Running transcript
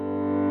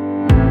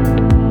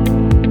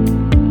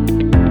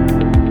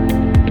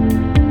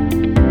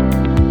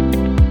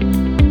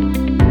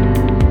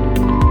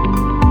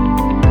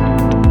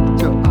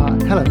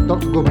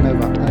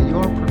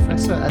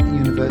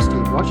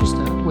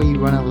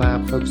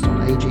focused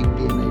on aging,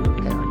 DNA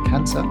repair, and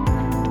cancer.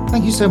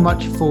 Thank you so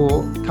much for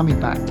coming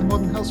back to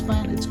Modern Health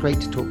Span. It's great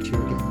to talk to you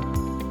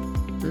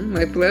again.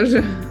 My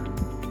pleasure.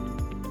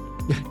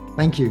 Yeah,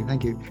 thank you.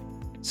 Thank you.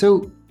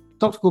 So,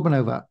 Dr.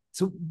 Gorbunova,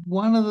 so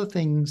one of the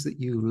things that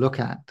you look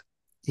at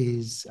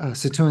is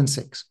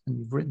SIRT6, and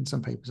you've written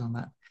some papers on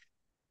that.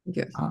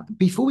 Yes.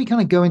 Before we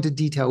kind of go into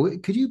detail,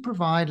 could you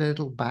provide a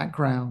little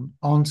background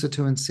on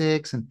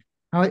SIRT6 and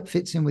how it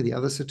fits in with the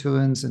other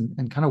sirtuins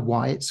and kind of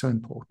why it's so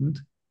important?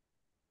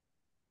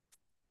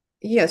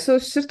 Yeah, so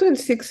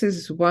SIRT6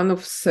 is one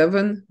of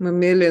 7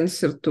 mammalian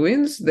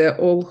sirtuins. They're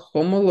all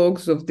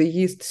homologs of the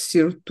yeast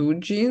SIR2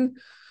 gene,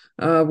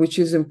 which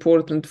is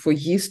important for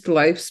yeast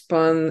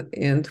lifespan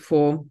and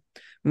for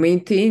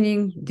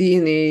maintaining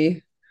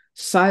DNA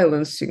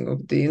silencing of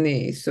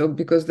DNA. So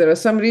because there are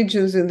some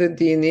regions in the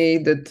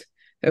DNA that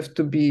have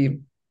to be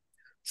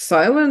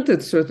silent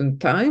at certain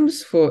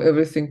times for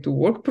everything to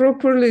work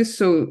properly.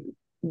 So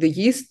the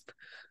yeast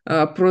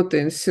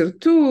protein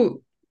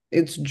SIR2,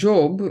 its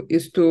job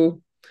is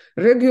to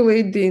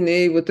regulate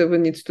DNA, whatever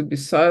needs to be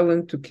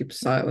silent, to keep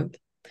silent.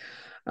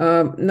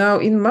 Now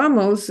in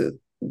mammals,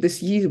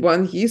 this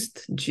one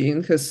yeast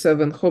gene has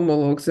 7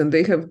 homologs, and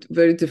they have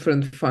very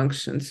different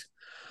functions.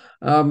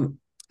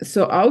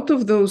 So out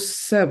of those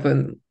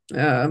 7,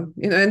 and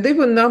they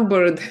were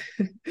numbered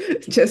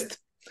just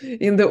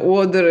in the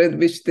order in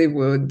which they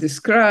were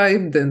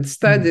described and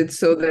studied.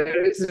 So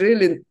there is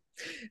really,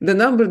 the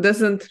number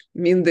doesn't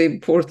mean the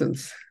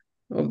importance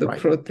of the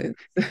protein.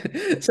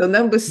 So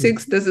number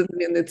 6 doesn't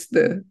mean it's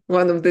the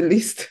one of the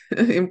least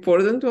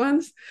important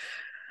ones.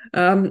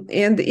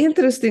 And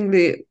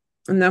interestingly,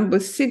 number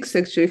 6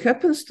 actually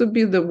happens to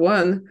be the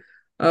one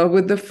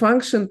with the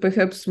function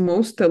perhaps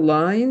most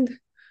aligned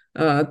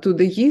to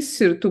the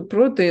yeast SIR2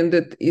 protein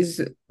that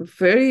is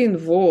very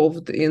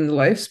involved in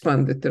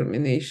lifespan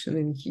determination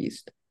in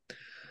yeast.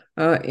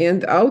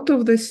 And out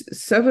of the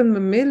 7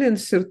 mammalian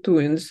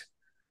sirtuins,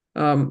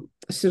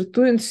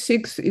 sirtuin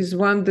 6 is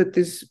one that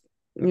is,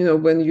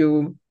 when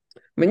you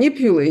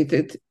manipulate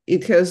it,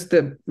 it has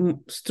the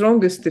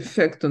strongest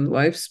effect on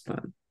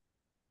lifespan.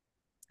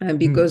 And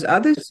because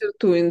other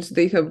sirtuins,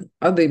 they have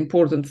other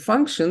important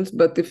functions,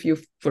 but if you,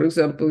 for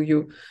example,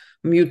 you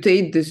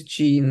mutate this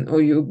gene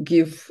or you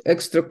give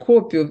extra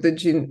copy of the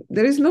gene,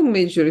 there is no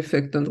major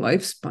effect on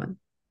lifespan.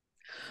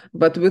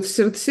 But with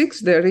SIRT6,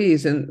 there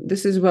is, and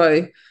this is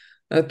why,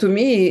 to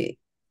me,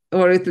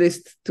 or at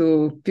least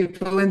to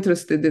people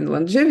interested in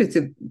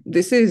longevity,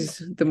 this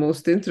is the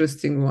most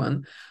interesting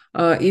one.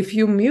 If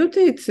you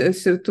mutate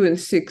sirtuin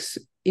 6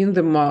 in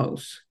the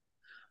mouse,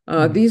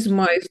 these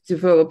mice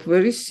develop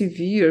very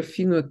severe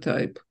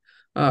phenotype.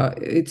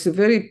 It's a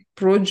very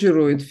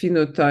progeroid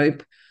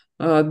phenotype.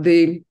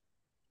 They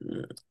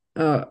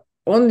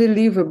only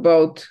live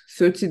about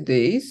 30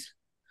 days,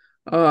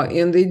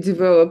 and they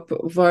develop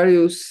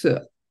various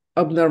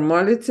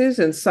abnormalities,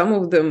 and some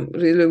of them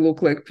really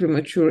look like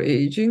premature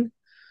aging.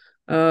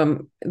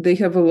 They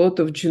have a lot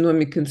of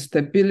genomic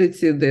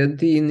instability. Their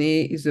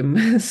DNA is a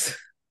mess.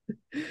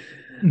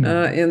 And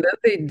then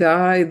they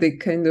die. They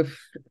kind of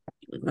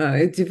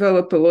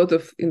develop a lot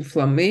of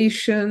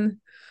inflammation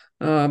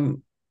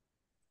and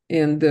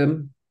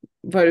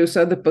various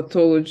other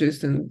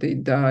pathologies, and they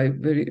die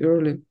very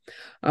early.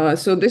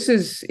 So this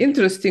is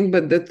interesting,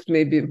 but that's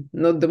maybe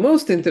not the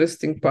most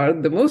interesting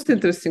part. The most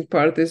interesting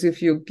part is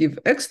if you give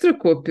extra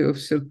copy of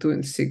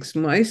sirtuin 6,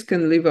 mice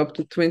can live up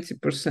to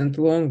 20%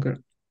 longer.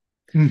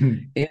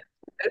 And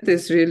that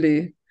is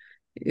really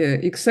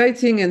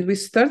exciting. And we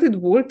started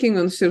working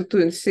on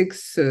sirtuin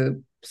 6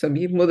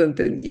 more than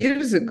 10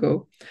 years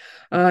ago.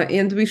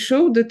 And we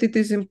showed that it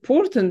is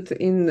important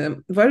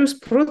in various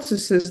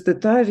processes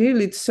that are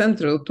really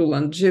central to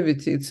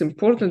longevity. It's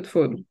important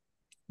for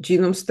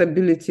genome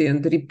stability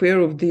and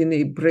repair of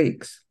DNA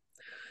breaks.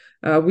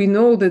 We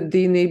know that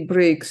DNA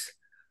breaks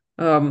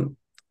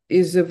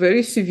is a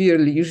very severe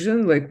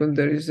lesion, like when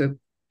there is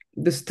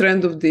the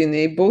strand of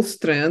DNA, both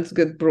strands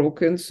get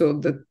broken, so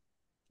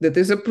that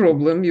is a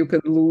problem. You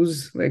can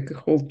lose like a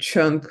whole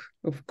chunk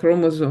of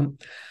chromosome.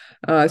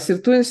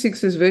 Sirtuin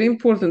 6 is very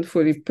important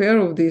for repair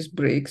of these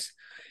breaks.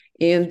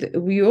 And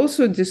we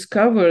also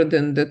discovered,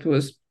 and that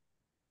was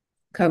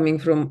coming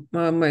from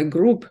my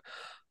group,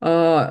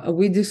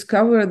 we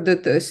discovered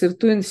that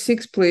sirtuin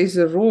 6 plays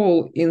a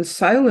role in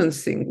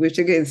silencing, which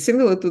again,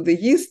 similar to the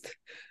yeast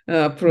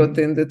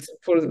protein that's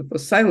important for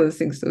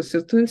silencing. So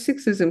sirtuin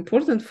 6 is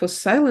important for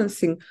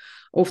silencing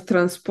of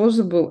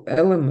transposable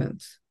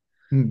elements.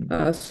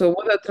 So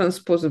what are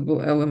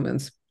transposable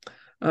elements?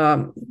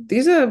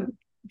 These are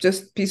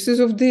just pieces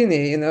of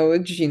DNA in our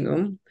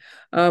genome,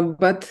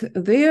 but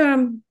they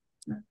are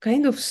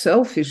kind of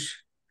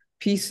selfish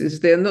pieces.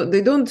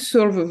 They don't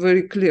serve a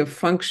very clear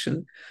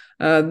function.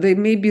 They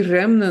may be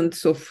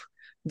remnants of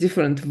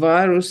different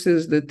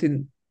viruses that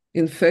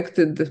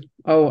infected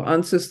our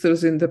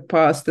ancestors in the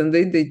past, and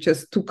they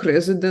just took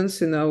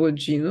residence in our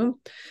genome.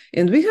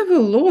 And we have a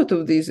lot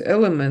of these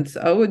elements.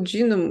 Our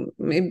genome,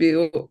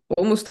 maybe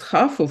almost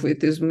half of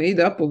it, is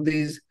made up of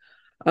these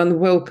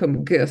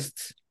unwelcome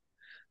guests.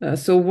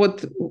 So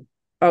what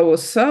our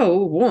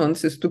cell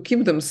wants is to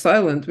keep them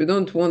silent. We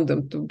don't want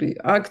them to be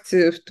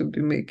active, to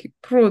be making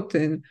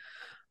protein.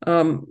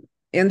 And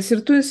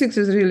SIRT6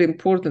 is really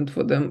important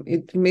for them.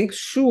 It makes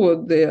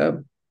sure they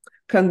are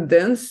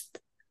condensed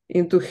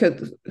into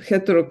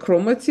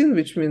heterochromatin,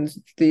 which means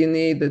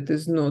DNA that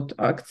is not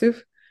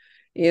active.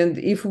 And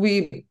if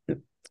we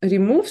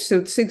remove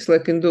SIRT6,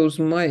 like in those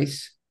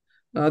mice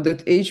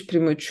that age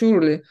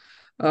prematurely,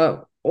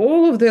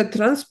 all of their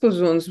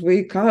transposons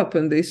wake up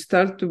and they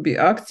start to be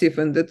active,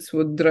 and that's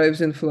what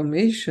drives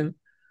inflammation.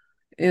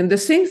 And the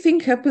same thing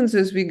happens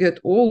as we get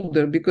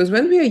older, because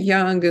when we are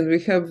young and we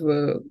have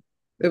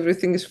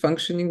everything is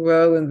functioning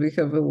well and we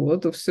have a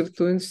lot of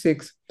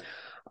SIRT6,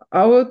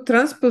 our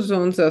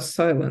transposons are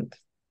silent.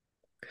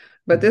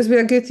 But as we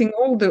are getting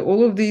older,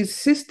 all of these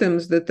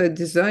systems that are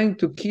designed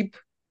to keep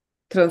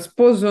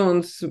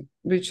transposons,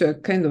 which are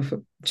kind of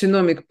a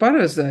genomic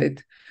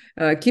parasite,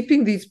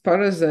 keeping these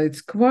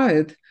parasites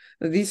quiet,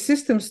 these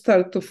systems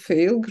start to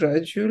fail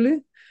gradually.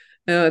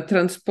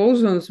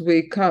 Transposons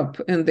wake up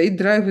and they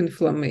drive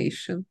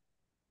inflammation.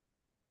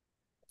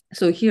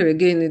 So here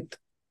again, it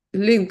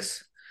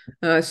links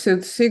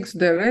SIRT6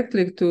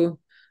 directly to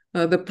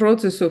the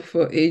process of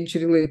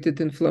age-related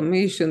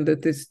inflammation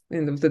that is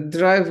kind of the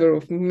driver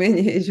of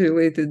many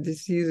age-related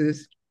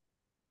diseases.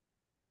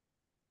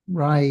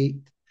 Right.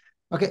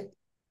 Okay.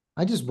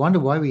 I just wonder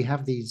why we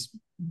have these.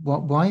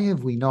 Why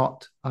have we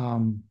not,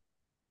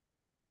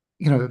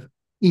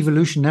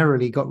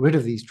 evolutionarily got rid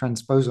of these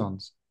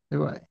transposons?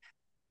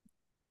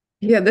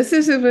 Yeah, this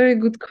is a very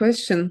good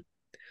question.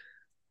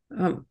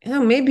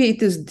 Maybe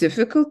it is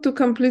difficult to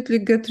completely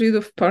get rid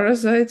of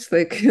parasites,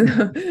 like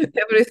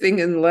everything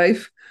in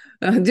life.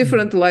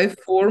 Different life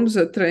forms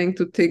are trying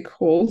to take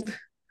hold,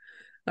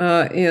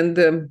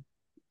 and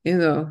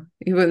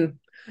even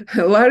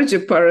larger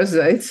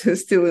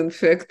parasites still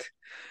infect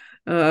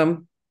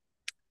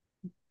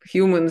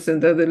humans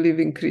and other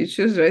living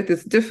creatures. Right?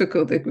 It's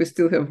difficult. Like we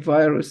still have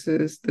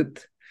viruses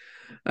that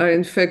are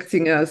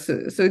infecting us,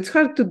 so it's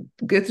hard to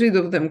get rid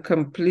of them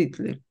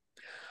completely.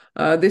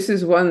 This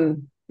is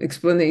one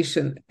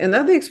explanation.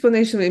 Another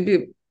explanation may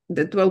be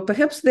that, well,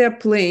 perhaps they are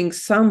playing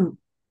some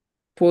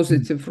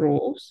positive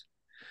roles.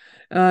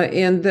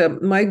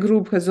 And my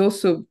group has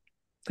also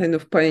kind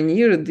of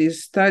pioneered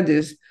these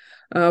studies.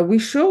 We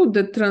showed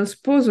that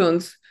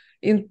transposons,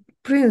 in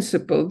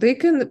principle, they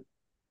can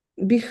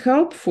be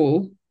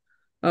helpful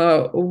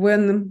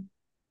when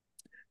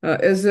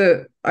as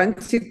an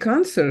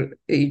anti-cancer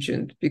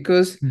agent,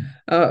 because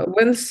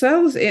when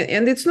cells,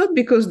 and it's not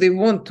because they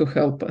want to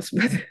help us,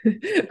 but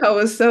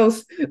our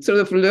cells sort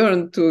of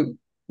learn to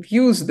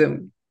use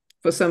them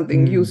for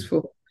something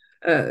useful.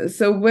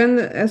 So when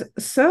a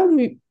cell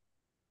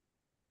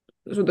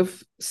sort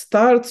of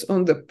starts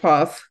on the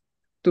path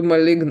to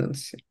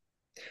malignancy,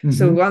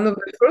 so one of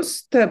the first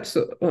steps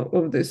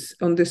of this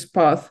on this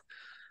path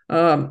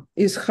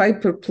is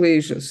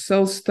hyperplasia.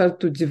 Cells start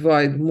to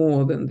divide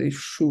more than they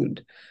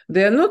should.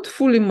 They are not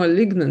fully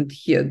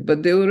malignant yet,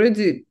 but they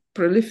already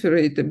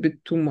proliferate a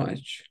bit too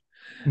much.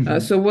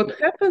 So what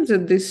happens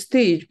at this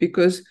stage,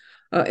 because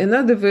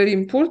another very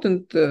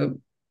important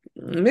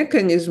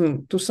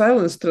mechanism to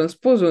silence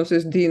transposons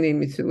is DNA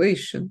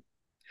methylation.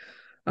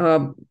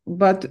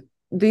 But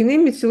DNA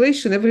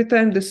methylation, every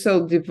time the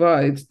cell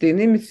divides,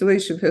 DNA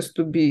methylation has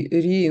to be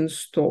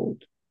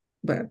reinstalled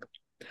back.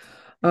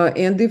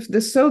 And if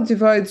the cell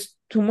divides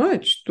too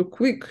much, too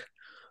quick,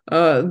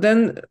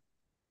 then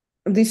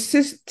these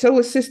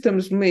cell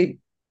systems may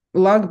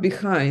lag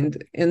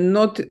behind and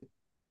not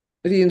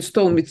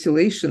reinstall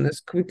methylation as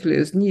quickly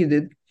as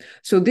needed.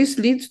 So this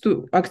leads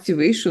to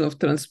activation of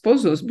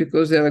transposons,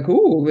 because they're like,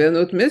 oh, we're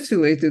not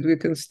methylated, we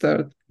can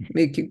start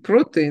making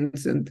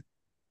proteins and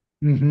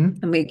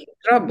making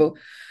trouble.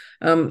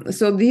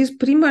 So these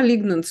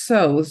pre-malignant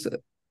cells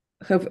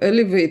have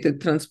elevated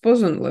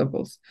transposon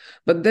levels,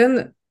 but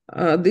then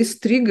this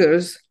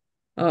triggers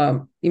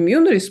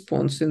immune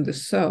response in the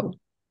cell.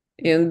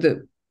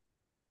 And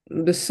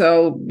the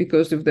cell,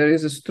 because if there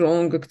is a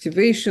strong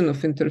activation of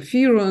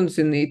interferons,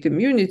 innate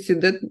immunity,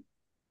 that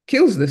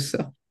kills the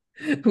cell,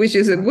 which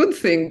is a good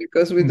thing,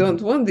 because we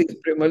don't want these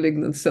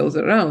pre-malignant cells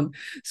around.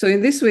 So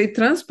in this way,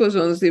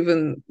 transposons,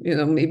 even,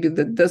 maybe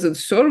that doesn't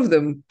serve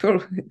them,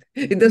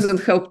 it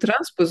doesn't help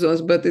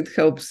transposons, but it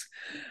helps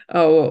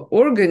our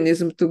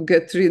organism to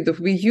get rid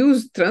of. We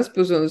use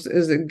transposons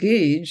as a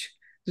gauge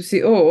to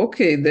see, oh,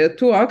 okay, they're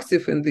too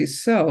active in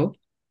this cell,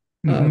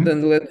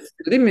 then let's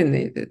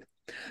eliminate it.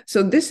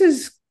 So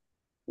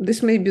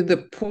this may be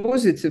the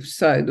positive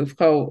side of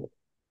how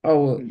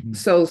our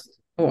cells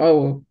or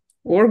our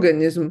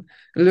organism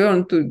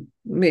learn to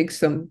make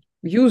some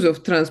use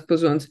of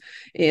transposons,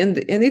 and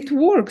it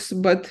works.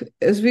 But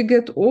as we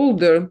get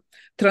older,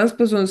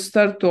 transposons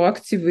start to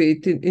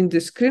activate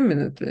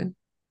indiscriminately.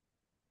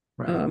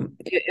 Right.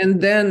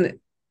 And then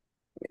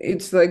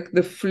it's like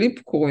the flip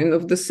coin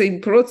of the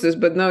same process,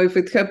 but now if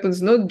it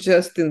happens not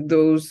just in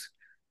those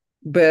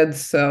bad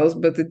cells,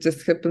 but it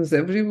just happens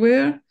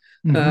everywhere,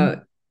 it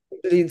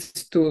leads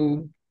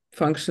to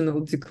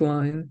functional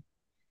decline.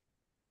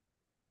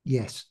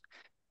 Yes.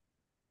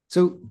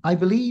 So I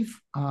believe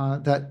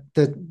that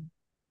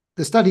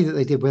the study that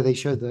they did where they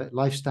showed the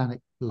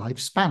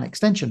lifespan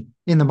extension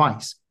in the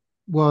mice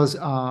was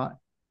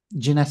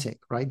genetic,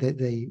 right?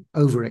 They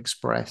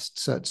overexpressed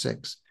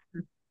SIRT6.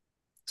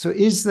 So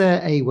is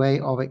there a way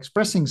of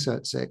expressing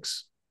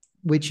SIRT6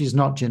 which is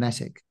not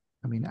genetic?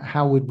 I mean,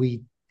 how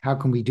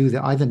can we do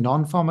that either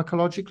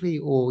non-pharmacologically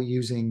or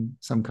using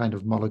some kind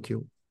of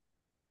molecule?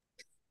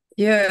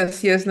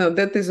 Yes, yes. Now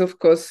that is, of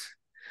course,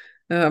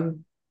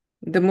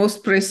 the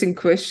most pressing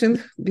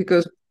question,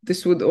 because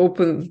this would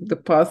open the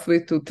pathway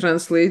to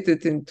translate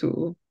it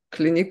into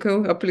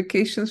clinical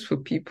applications for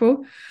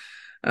people.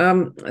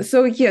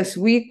 So yes,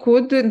 we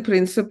could, in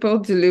principle,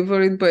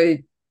 deliver it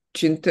by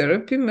gene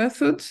therapy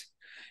methods,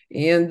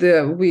 and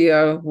we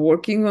are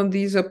working on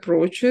these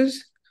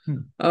approaches.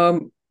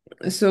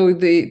 So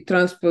the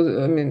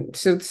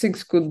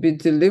SIRT6 could be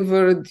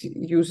delivered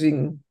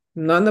using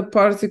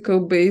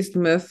nanoparticle-based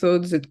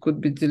methods. It could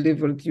be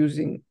delivered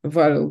using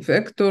viral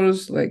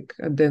vectors like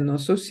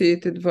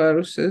adeno-associated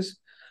viruses.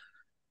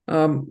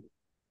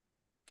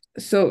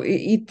 So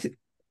it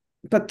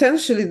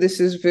potentially this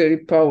is very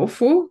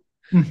powerful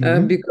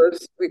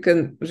because we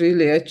can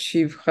really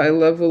achieve high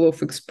level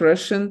of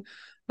expression.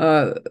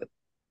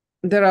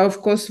 There are,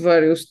 of course,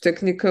 various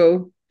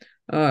technical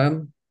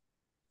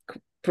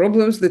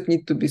problems that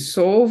need to be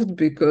solved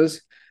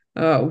because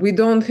we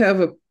don't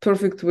have a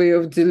perfect way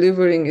of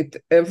delivering it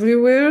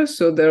everywhere.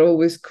 So there are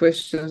always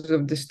questions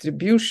of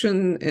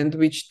distribution and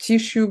which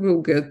tissue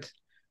will get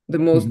the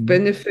most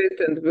benefit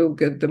and will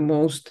get the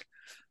most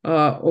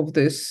of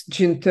this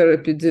gene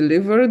therapy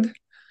delivered.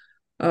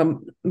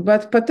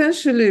 But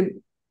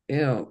potentially,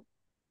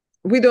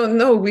 we don't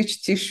know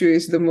which tissue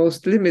is the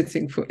most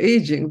limiting for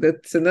aging.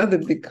 That's another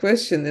big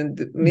question.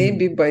 And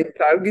maybe by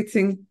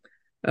targeting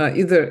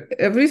either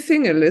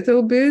everything a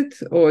little bit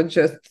or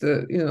just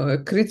a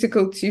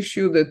critical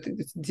tissue that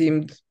is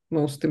deemed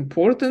most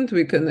important,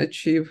 we can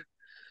achieve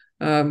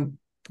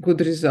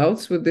good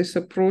results with this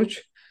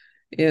approach.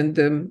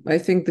 And I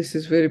think this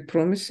is very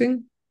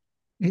promising.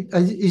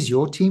 Is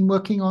your team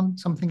working on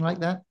something like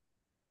that?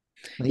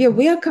 Yeah,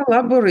 we are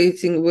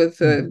collaborating with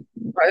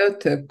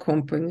biotech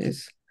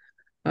companies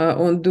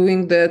on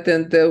doing that,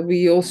 and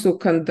we also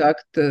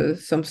conduct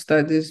some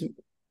studies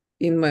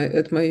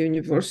at my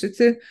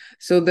university.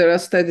 So there are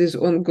studies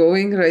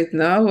ongoing right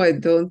now. I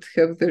don't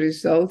have the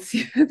results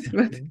yet,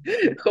 but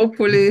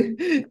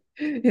hopefully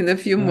in a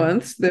few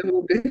months there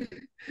will be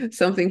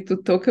something to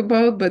talk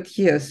about. But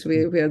yes, we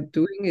are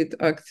doing it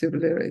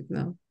actively right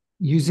now.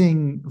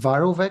 Using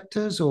viral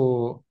vectors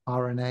or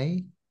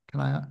RNA?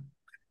 Can I?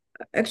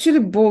 Actually,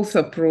 both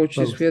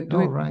approaches. Both. We are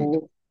doing right.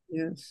 both.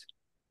 Yes.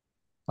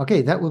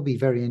 Okay, that would be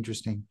very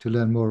interesting to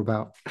learn more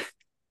about.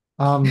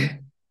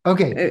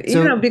 Okay,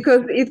 so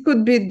because it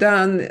could be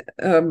done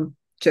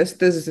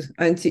just as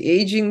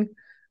anti-aging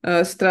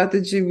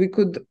strategy, we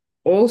could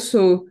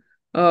also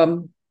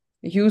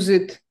use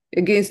it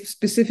against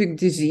specific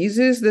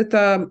diseases that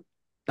are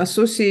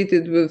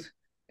associated with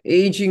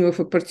aging of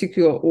a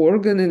particular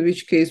organ, in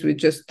which case we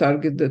just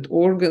target that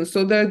organ.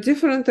 So there are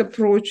different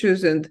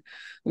approaches, and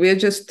we are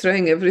just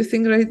trying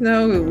everything right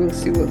now, and we'll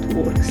see what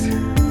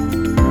works.